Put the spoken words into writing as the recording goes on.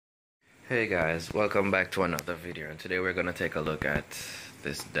Hey guys, welcome back to another video, and today we're gonna take a look at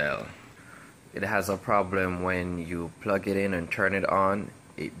this Dell. It has a problem when you plug it in and turn it on.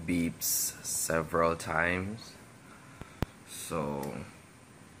 It beeps several times. So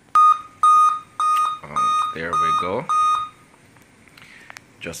there we go.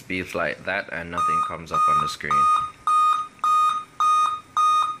 Just beeps like that and nothing comes up on the screen.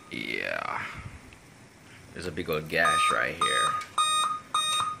 Yeah, there's a big old gash right here.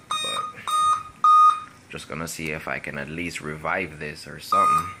 Just gonna see if I can at least revive this or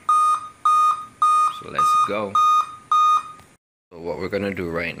something. So let's go. So what we're gonna do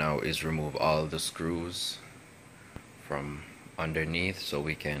right now is remove all the screws from underneath so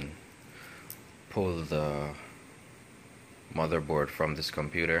we can pull the motherboard from this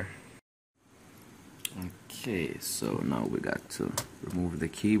computer. Okay, so now we got to remove the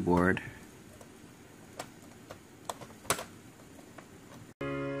keyboard.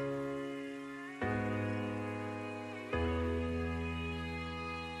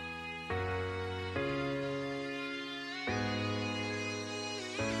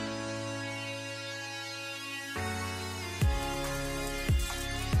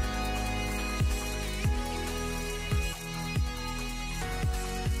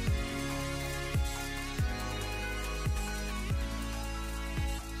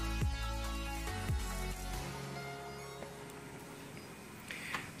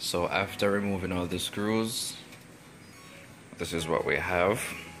 So after removing all the screws, this is what we have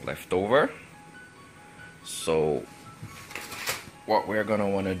left over. So what we're gonna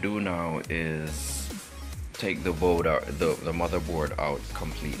want to do now is take the board out, the motherboard out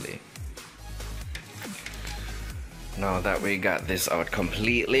completely. Now that we got this out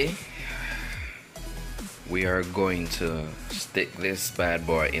completely, we are going to stick this bad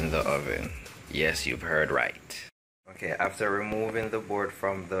boy in the oven. Yes, you've heard right. Okay, after removing the board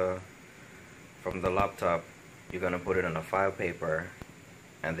from the laptop, you're gonna put it on a file paper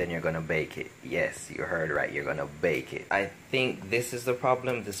and then you're gonna bake it. Yes, you heard right, you're gonna bake it. I think this is the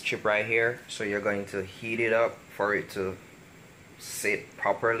problem, this chip right here. So you're going to heat it up for it to sit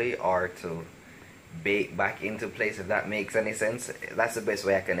properly or to bake back into place, if that makes any sense. That's the best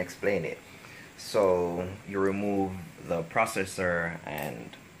way I can explain it. So you remove the processor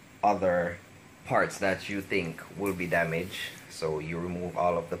and other parts that you think will be damaged. So you remove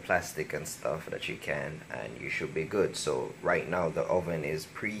all of the plastic and stuff that you can, and you should be good. So right now the oven is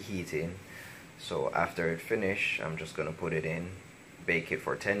preheating. So after it finish, I'm just gonna put it in, bake it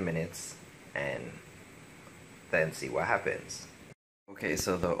for 10 minutes, and then see what happens. Okay,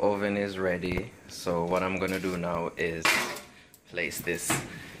 so the oven is ready. So what I'm gonna do now is place this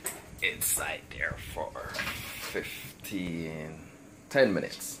inside there for 10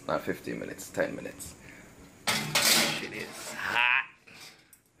 minutes, not 15 minutes, 10 minutes. Shit is hot.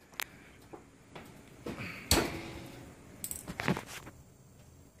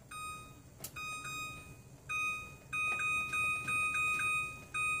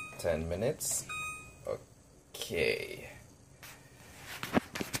 Ten minutes. Okay.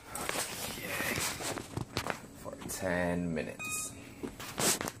 For 10 minutes.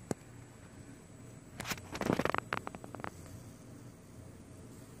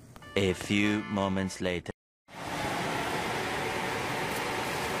 A few moments later.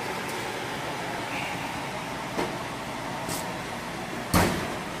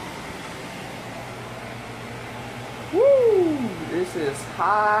 Woo! This is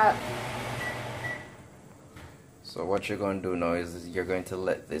hot. So what you're going to do now is you're going to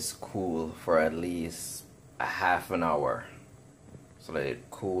let this cool for at least a half an hour. So let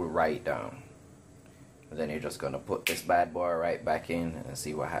it cool right down. And then you're just gonna put this bad boy right back in and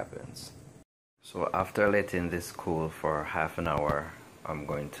see what happens. So after letting this cool for half an hour, I'm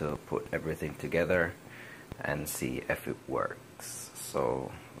going to put everything together and see if it works.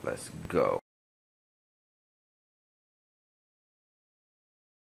 So let's go.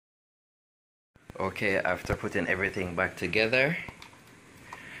 Okay, after putting everything back together,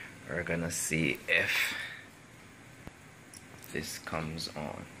 we're gonna see if this comes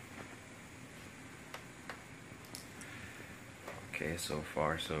on. Okay, so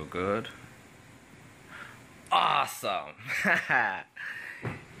far so good. Awesome!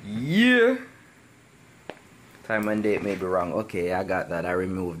 Yeah! Time and date may be wrong. Okay, I got that. I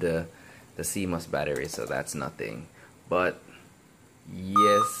removed the CMOS battery, so that's nothing. But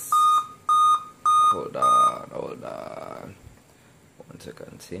yes. Hold on. Want to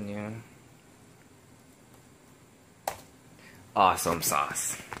continue. Awesome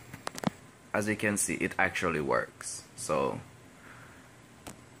sauce. As you can see, it actually works. So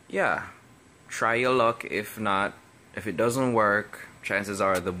yeah, try your luck. If not, If it doesn't work, chances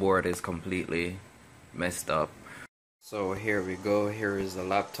are the board is completely messed up. So here we go. Here is the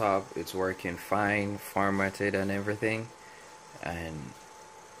laptop. It's working fine, formatted and everything, and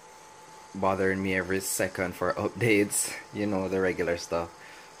bothering me every second for updates, you know, the regular stuff.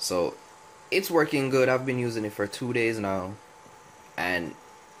 So it's working good. I've been using it for 2 days now, and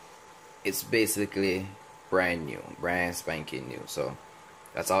it's basically brand new, brand spanking new. So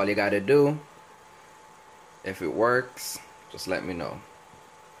that's all you gotta do. If it works, just let me know.